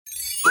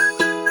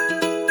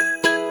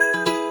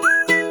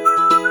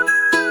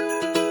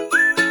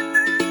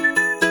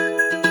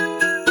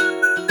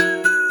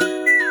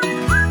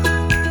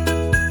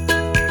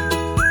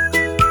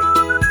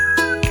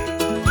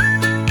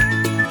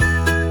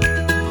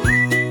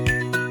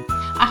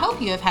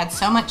hope you have had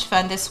so much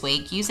fun this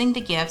week using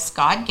the gifts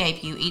God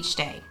gave you each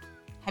day.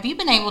 Have you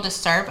been able to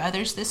serve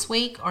others this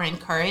week or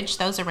encourage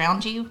those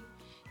around you?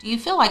 Do you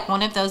feel like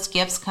one of those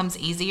gifts comes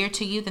easier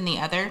to you than the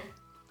other?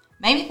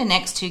 Maybe the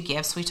next two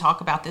gifts we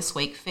talk about this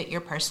week fit your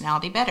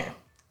personality better.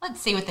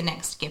 Let's see what the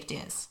next gift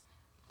is.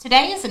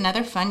 Today is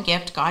another fun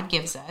gift God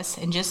gives us,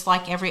 and just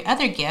like every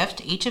other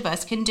gift, each of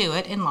us can do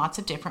it in lots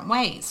of different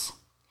ways.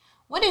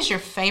 What is your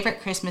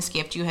favorite Christmas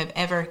gift you have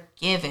ever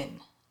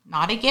given?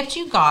 Not a gift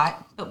you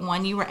got, but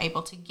one you were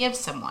able to give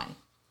someone.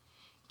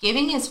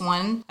 Giving is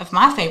one of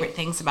my favorite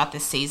things about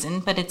this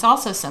season, but it's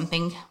also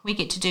something we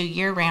get to do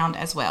year-round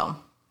as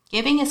well.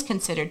 Giving is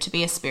considered to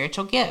be a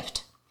spiritual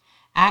gift.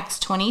 Acts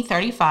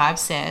 20:35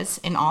 says,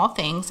 "In all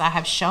things I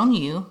have shown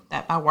you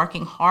that by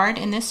working hard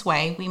in this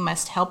way we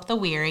must help the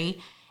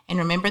weary and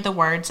remember the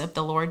words of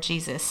the Lord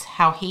Jesus,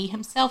 how he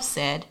himself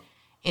said,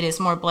 'It is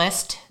more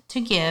blessed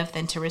to give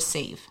than to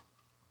receive.'"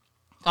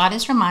 God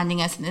is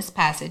reminding us in this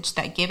passage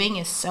that giving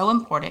is so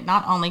important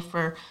not only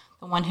for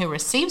the one who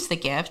receives the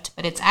gift,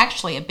 but it's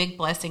actually a big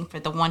blessing for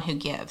the one who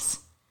gives.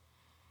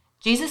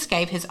 Jesus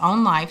gave his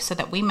own life so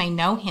that we may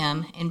know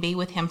him and be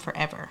with him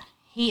forever.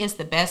 He is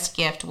the best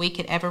gift we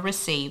could ever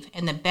receive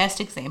and the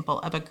best example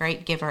of a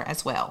great giver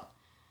as well.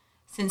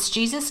 Since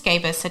Jesus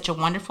gave us such a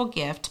wonderful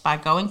gift by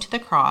going to the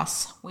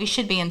cross, we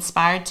should be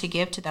inspired to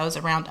give to those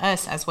around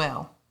us as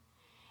well.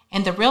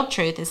 And the real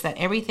truth is that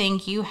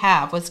everything you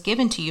have was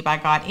given to you by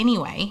God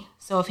anyway,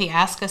 so if he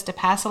asks us to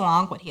pass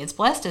along what he has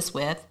blessed us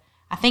with,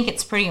 I think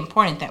it's pretty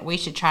important that we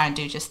should try and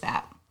do just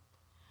that.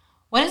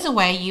 What is a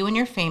way you and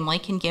your family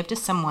can give to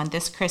someone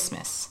this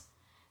Christmas?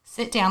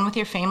 Sit down with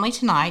your family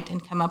tonight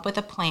and come up with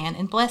a plan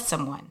and bless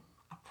someone.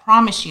 I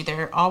promise you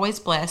they're always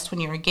blessed when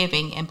you are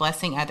giving and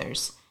blessing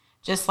others,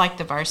 just like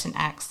the verse in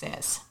Acts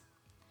says.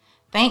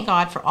 Thank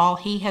God for all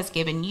he has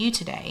given you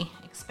today,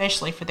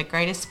 especially for the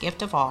greatest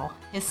gift of all,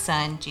 his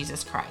son,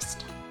 Jesus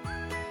Christ.